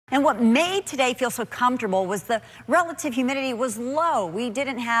And what made today feel so comfortable was the relative humidity was low. We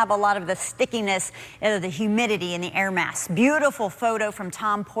didn't have a lot of the stickiness of the humidity in the air mass. Beautiful photo from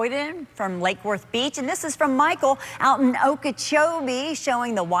Tom Poyden from Lake Worth Beach. And this is from Michael out in Okeechobee,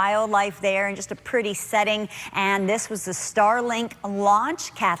 showing the wildlife there in just a pretty setting. And this was the Starlink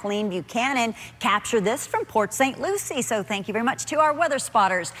launch. Kathleen Buchanan captured this from Port St. Lucie. So thank you very much to our weather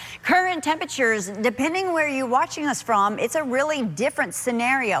spotters. Current temperatures, depending where you're watching us from, it's a really different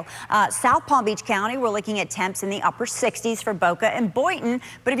scenario. South Palm Beach County, we're looking at temps in the upper 60s for Boca and Boynton.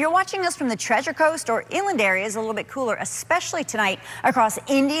 But if you're watching us from the Treasure Coast or inland areas, a little bit cooler, especially tonight across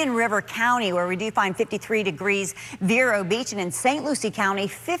Indian River County, where we do find 53 degrees Vero Beach, and in St. Lucie County,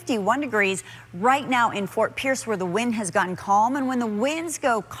 51 degrees right now in Fort Pierce, where the wind has gotten calm. And when the winds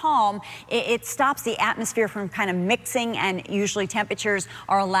go calm, it stops the atmosphere from kind of mixing, and usually temperatures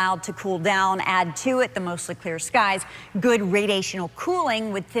are allowed to cool down. Add to it the mostly clear skies, good radiational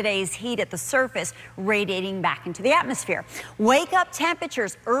cooling with today's heat at the surface radiating back into the atmosphere. Wake up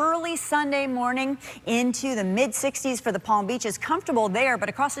temperatures early Sunday morning into the mid 60s for the Palm Beaches. Comfortable there, but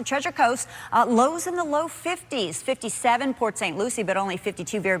across the Treasure Coast, lows in the low 50s. 57 Port St. Lucie, but only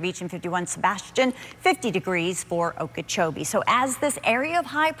 52 Vero Beach and 51 Sebastian. 50 degrees for Okeechobee. So as this area of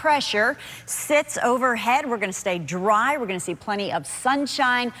high pressure sits overhead, we're going to stay dry. We're going to see plenty of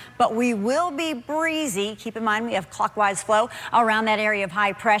sunshine, but we will be breezy. Keep in mind we have clockwise flow around that area of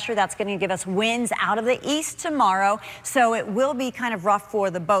high pressure. That's going to give us winds out of the east tomorrow, so it will be kind of rough for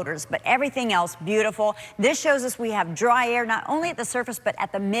the boaters, but everything else beautiful. This shows us we have dry air not only at the surface but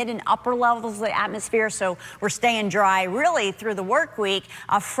at the mid and upper levels of the atmosphere, so we're staying dry really through the work week.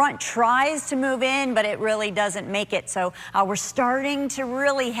 A front tries to move in, but it really doesn't make it, so we're starting to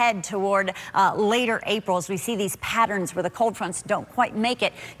really head toward later April as we see these patterns where the cold fronts don't quite make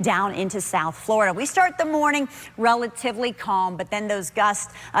it down into South Florida. We start the morning relatively calm, but then those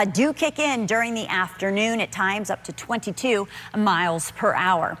gusts do kick in during the afternoon, at times up to 22 miles per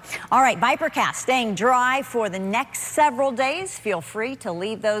hour. All right, Vipercast staying dry for the next several days. Feel free to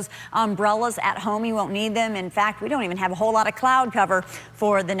leave those umbrellas at home. You won't need them. In fact, we don't even have a whole lot of cloud cover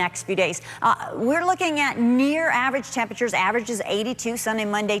for the next few days. We're looking at near average temperatures. Average is 82 Sunday,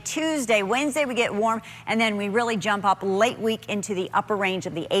 Monday, Tuesday. Wednesday we get warm, and then we really jump up late week into the upper range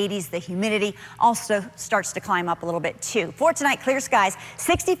of the 80s. The humidity also starts to climb up a little bit too. For tonight, clear skies,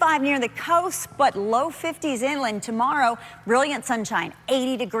 65 near the coast, but low 50s inland. Tomorrow, brilliant sunshine,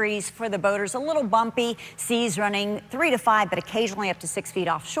 80 degrees for the boaters. A little bumpy, seas running 3 to 5, but occasionally up to 6 feet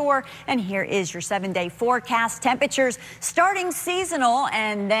offshore. And here is your 7-day forecast. Temperatures starting seasonal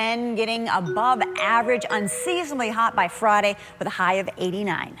and then getting above average, unseasonably hot by Friday with a high of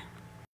 89.